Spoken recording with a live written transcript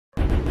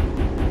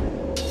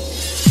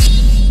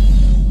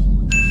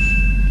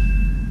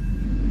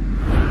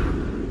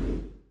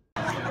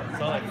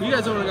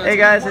Hey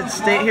guys, it's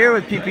State here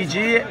with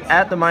PPG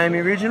at the Miami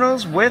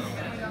Regionals with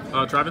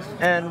Travis.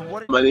 And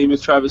my name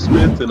is Travis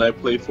Smith, and I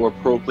play for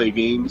Pro Play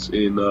Games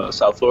in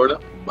South Florida.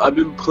 I've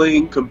been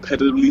playing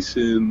competitively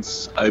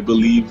since I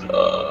believe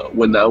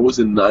when I was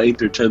in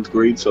 9th or 10th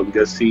grade. So I'm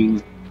guessing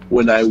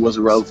when I was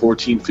around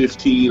 14,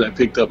 15, I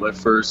picked up my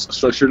first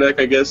structure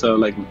deck. I guess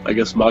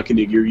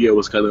Machina Yu-Gi-Oh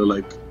was kind of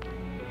like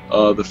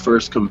the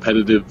first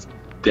competitive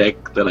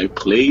deck that I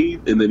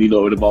played, and then it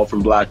evolved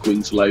from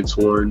Blackwing to Light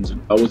Sworns. And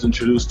I was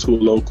introduced to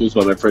locals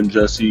by my friend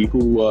Jesse,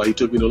 who he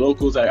took me to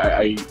locals.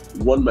 I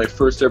won my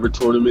first ever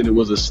tournament. It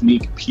was a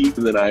sneak peek,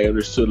 and then I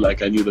understood,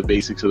 like, I knew the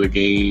basics of the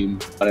game.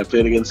 And I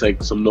played against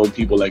like some known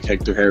people like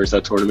Hector Harris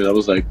that tournament. I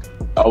was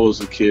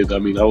a kid. I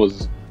mean,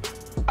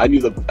 I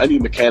knew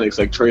mechanics,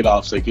 like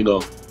trade-offs, like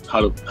how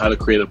to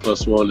create a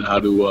 +1 and how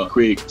to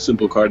create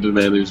simple card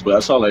advantage, but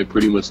that's all I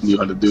pretty much knew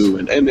how to do,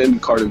 and then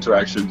card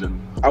interactions.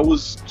 And I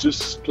was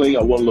just playing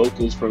at one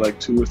locals for like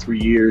 2 or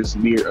 3 years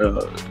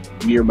near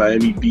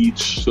Miami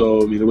Beach.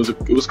 So I mean, it was a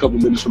couple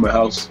minutes from my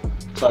house,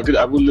 so I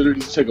would literally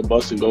just take a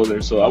bus and go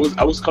there. So I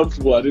was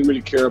comfortable. I didn't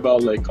really care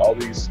about like all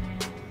this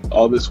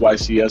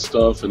YCS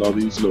stuff and all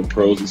these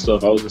pros and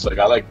stuff. I was just like,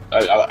 I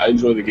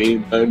enjoy the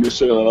game. I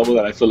understood on a level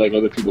that I feel like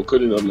other people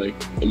couldn't. I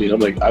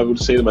would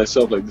say to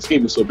myself, like, this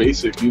game is so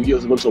basic. Yu-Gi-Oh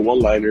has a bunch of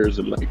one-liners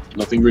and like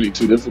nothing really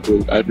too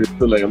difficult. I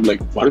understood, like, I'm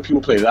like, why do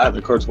people play that?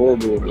 The card's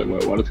horrible. Or like,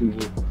 why do people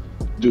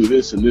do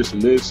this and this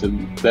and this?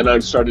 And then I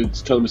started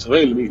telling myself,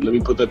 hey, let me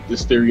put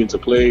this theory into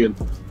play. And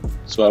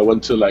so I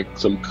went to like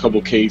some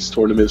couple case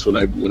tournaments when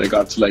I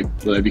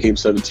became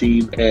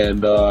 17,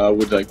 and I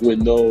would like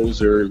win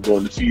those or go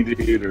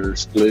undefeated or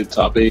split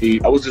top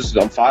 8. I was just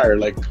on fire.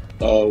 Like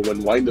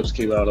when windups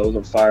came out, I was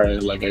on fire,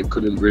 and like I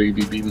couldn't really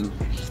be beaten.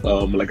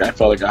 Like I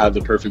felt like I had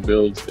the perfect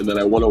build, and then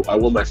I won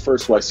my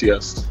first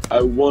YCS.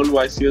 I won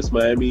YCS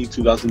Miami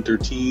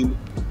 2013.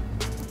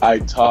 I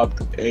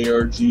topped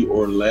ARG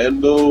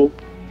Orlando.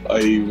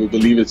 I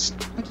believe it's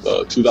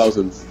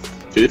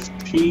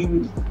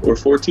 2015 or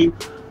 14.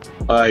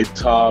 I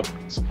topped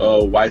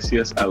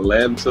YCS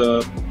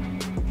Atlanta.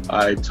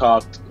 I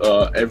topped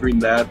every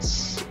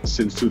Nats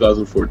since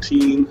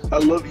 2014. I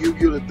love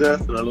Yu-Gi-Oh to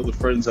death, and I love the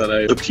friends that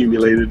I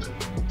accumulated,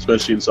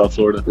 especially in South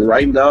Florida.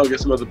 Right now, I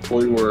guess I'm at the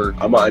point where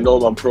I know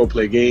I'm on Pro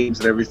Play Games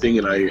and everything,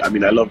 and I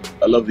mean I love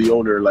the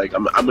owner. Like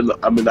I'm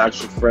an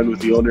actual friend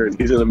with the owner, and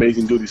he's an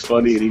amazing dude. He's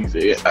funny, and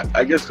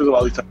I guess because of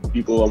all these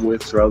people I'm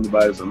with, surrounded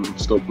by, I'm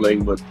still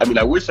playing. But I mean,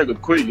 I wish I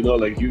could quit.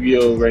 Like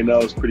Yu-Gi-Oh right now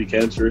is pretty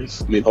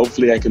cancerous. I mean,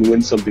 hopefully I can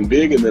win something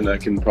big, and then I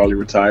can probably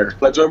retire.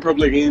 I joined Pro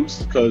Play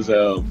Games because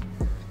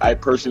I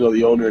personally know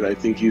the owner, and I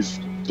think he's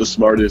the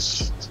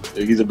smartest.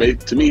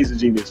 To me, he's a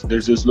genius.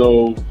 There's just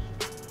no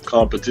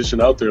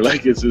competition out there.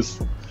 Like, it's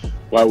just,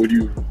 why would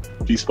you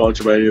be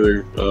sponsored by any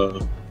other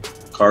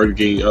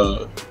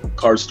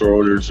card store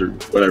owners or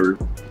whatever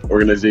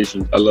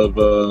organization? I love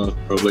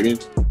Pro Play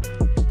Games.